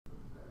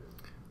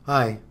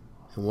Hi,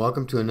 and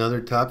welcome to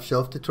another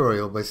topShelf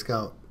tutorial by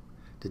Scout.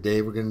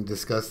 Today we're going to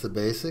discuss the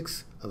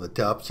basics of a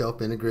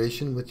topShelf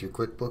integration with your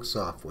QuickBooks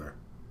software.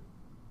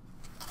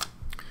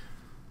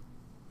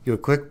 Your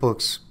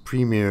QuickBooks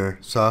Premier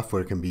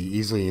software can be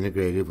easily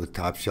integrated with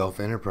topShelf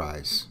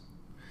Enterprise.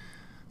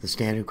 The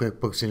standard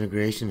QuickBooks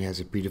integration has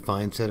a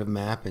predefined set of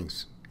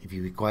mappings. If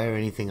you require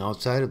anything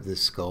outside of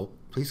this scope,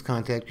 please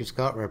contact your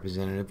Scout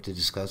representative to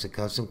discuss a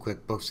custom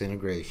QuickBooks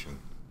integration.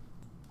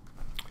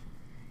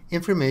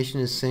 Information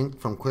is synced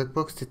from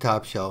QuickBooks to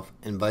topShelf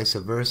and vice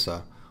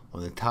versa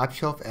when the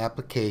topShelf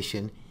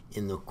application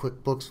in the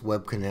QuickBooks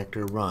Web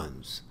Connector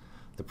runs.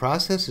 The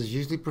process is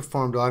usually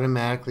performed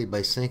automatically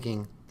by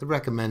syncing the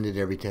recommended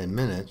every 10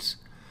 minutes,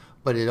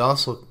 but it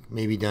also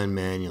may be done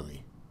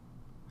manually.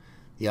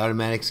 The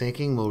automatic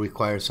syncing will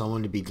require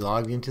someone to be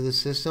logged into the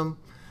system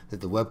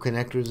that the Web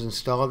Connector is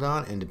installed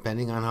on, and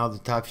depending on how the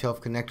topShelf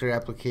Connector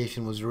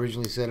application was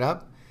originally set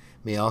up,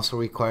 may also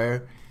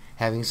require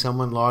having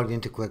someone logged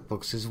into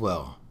QuickBooks as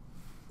well.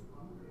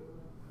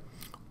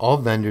 All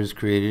vendors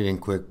created in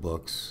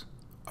QuickBooks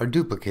are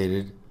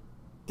duplicated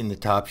in the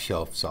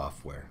topShelf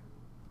software.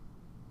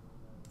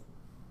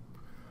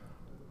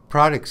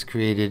 Products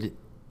created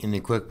in the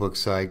QuickBooks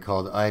side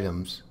called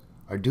items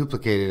are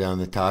duplicated on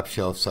the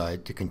topShelf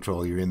side to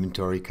control your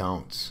inventory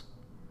counts.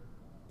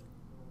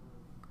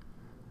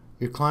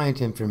 Your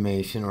client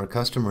information or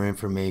customer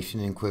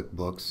information in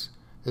QuickBooks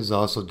is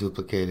also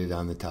duplicated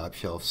on the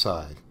topShelf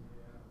side.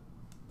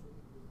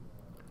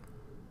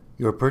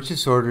 Your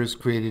purchase orders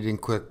created in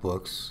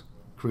QuickBooks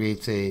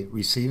creates a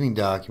receiving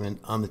document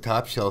on the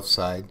topShelf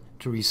side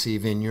to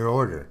receive in your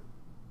order.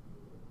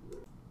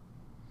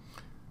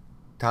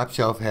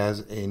 topShelf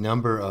has a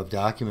number of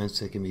documents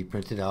that can be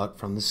printed out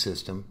from the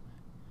system,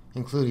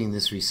 including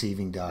this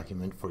receiving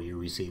document for your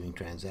receiving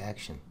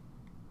transaction.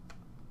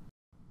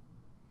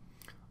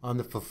 On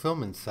the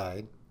fulfillment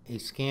side, a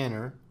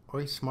scanner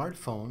or a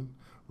smartphone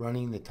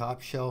running the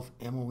topShelf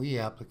MOE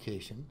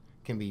application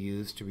can be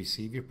used to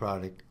receive your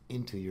product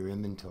into your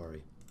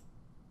inventory.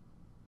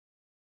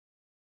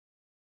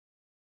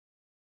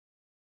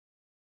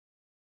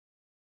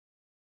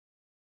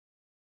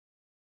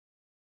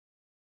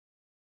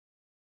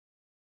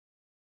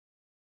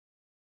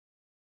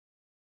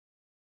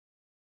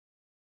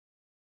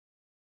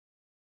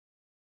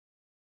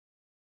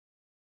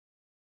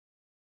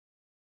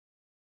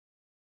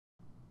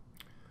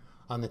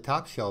 On the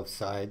topShelf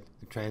side,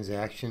 the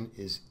transaction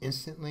is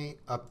instantly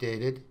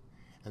updated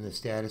and the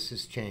status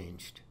is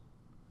changed.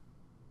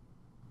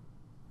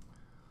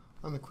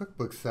 On the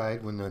QuickBooks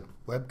side, when the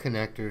Web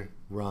Connector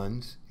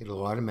runs,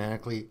 it'll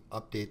automatically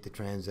update the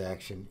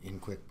transaction in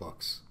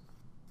QuickBooks.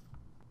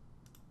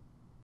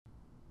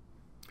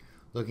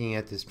 Looking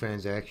at this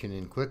transaction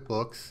in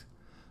QuickBooks,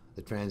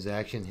 the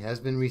transaction has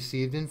been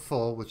received in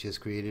full, which has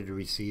created a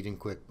receipt in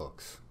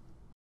QuickBooks.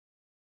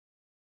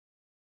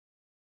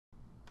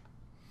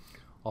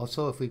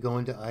 Also, if we go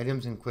into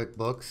items in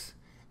QuickBooks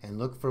and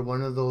look for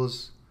one of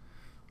those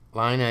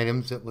line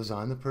items that was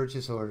on the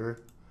purchase order,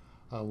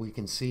 we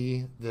can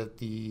see that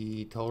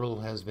the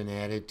total has been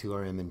added to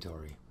our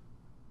inventory.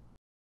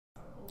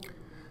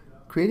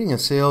 Creating a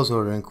sales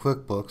order in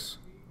QuickBooks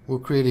will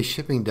create a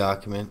shipping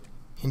document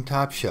in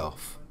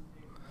topShelf.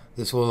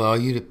 This will allow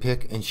you to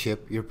pick and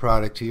ship your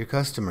product to your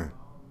customer.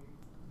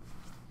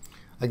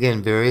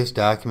 Again, various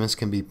documents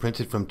can be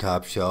printed from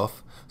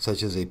topShelf,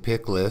 such as a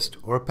pick list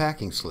or a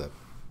packing slip.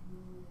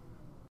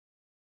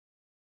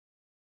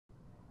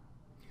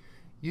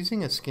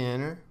 Using a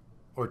scanner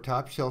or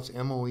topShelf's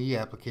MOE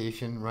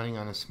application running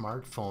on a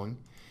smartphone,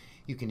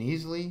 you can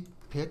easily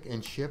pick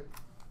and ship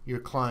your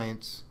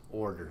client's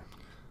order.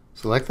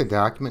 Select the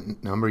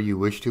document number you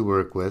wish to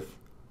work with,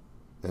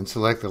 then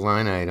select the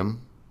line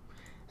item,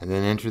 and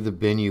then enter the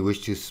bin you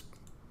wish to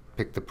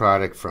pick the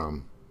product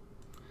from.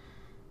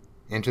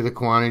 Enter the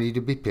quantity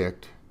to be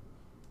picked,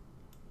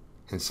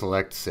 and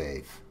select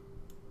Save.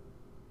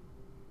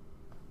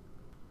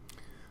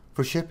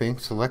 For shipping,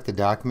 select the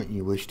document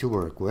you wish to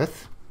work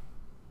with.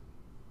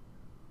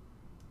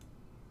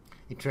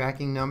 A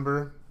tracking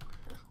number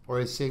or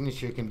a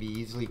signature can be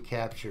easily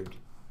captured.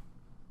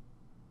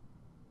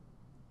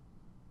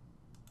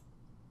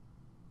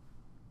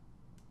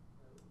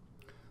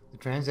 The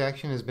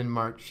transaction has been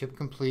marked Ship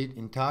Complete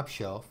in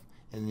topShelf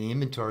and the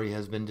inventory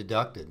has been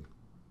deducted.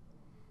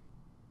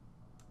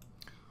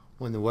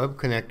 When the Web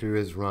Connector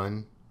is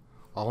run,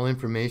 all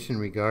information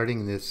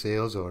regarding this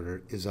sales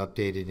order is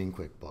updated in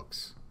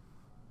QuickBooks.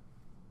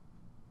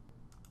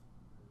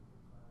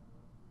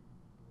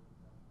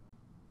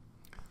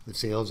 The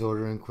sales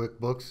order in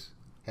QuickBooks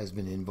has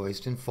been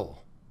invoiced in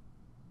full.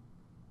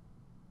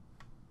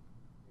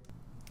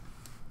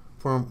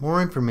 For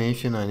more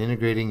information on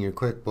integrating your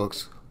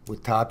QuickBooks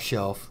with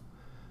topShelf,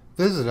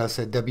 visit us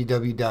at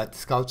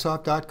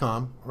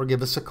www.scoutsoft.com or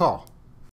give us a call.